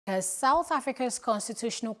South Africa's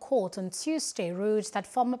Constitutional Court on Tuesday ruled that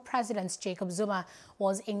former President Jacob Zuma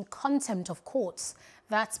was in contempt of courts.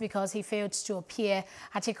 That's because he failed to appear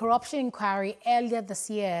at a corruption inquiry earlier this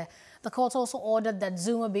year. The court also ordered that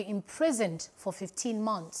Zuma be imprisoned for 15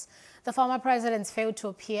 months. The former president failed to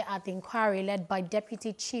appear at the inquiry led by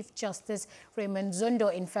Deputy Chief Justice Raymond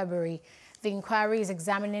Zondo in February. The inquiry is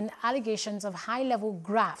examining allegations of high-level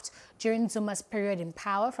graft during Zuma's period in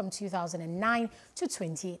power from 2009 to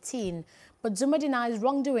 2018. But Zuma denies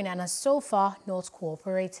wrongdoing and has so far not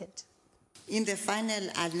cooperated. In the final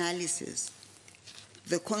analysis,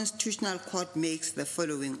 the Constitutional Court makes the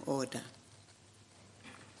following order.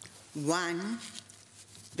 1.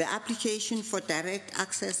 The application for direct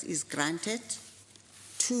access is granted.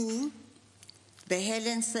 2. The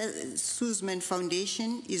Helen Suzman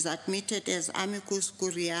Foundation is admitted as amicus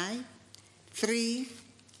curiae. 3.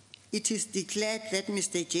 It is declared that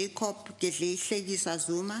Mr. Jacob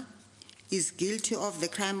Zuma is guilty of the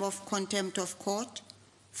crime of contempt of court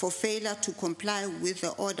for failure to comply with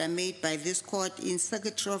the order made by this court in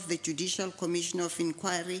Secretary of the Judicial Commission of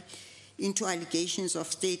Inquiry into allegations of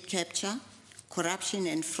state capture, corruption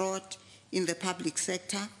and fraud in the public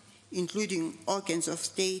sector, including organs of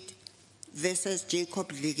state, versus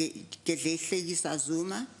Jacob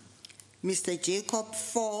Zuma. Mr. Jacob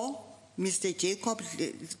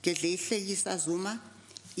Zuma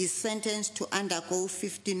is sentenced to undergo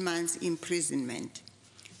 15 months imprisonment.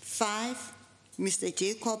 5. Mr.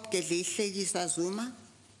 Jacob Zuma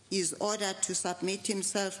is ordered to submit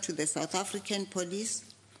himself to the South African Police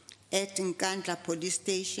at Nkandla Police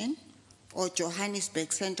Station or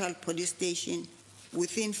Johannesburg Central Police Station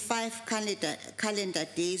within 5 calendar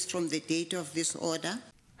days from the date of this order.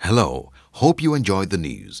 Hello, hope you enjoyed the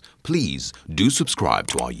news. Please do subscribe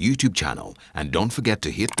to our YouTube channel and don't forget to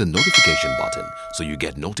hit the notification button so you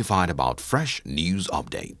get notified about fresh news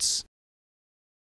updates.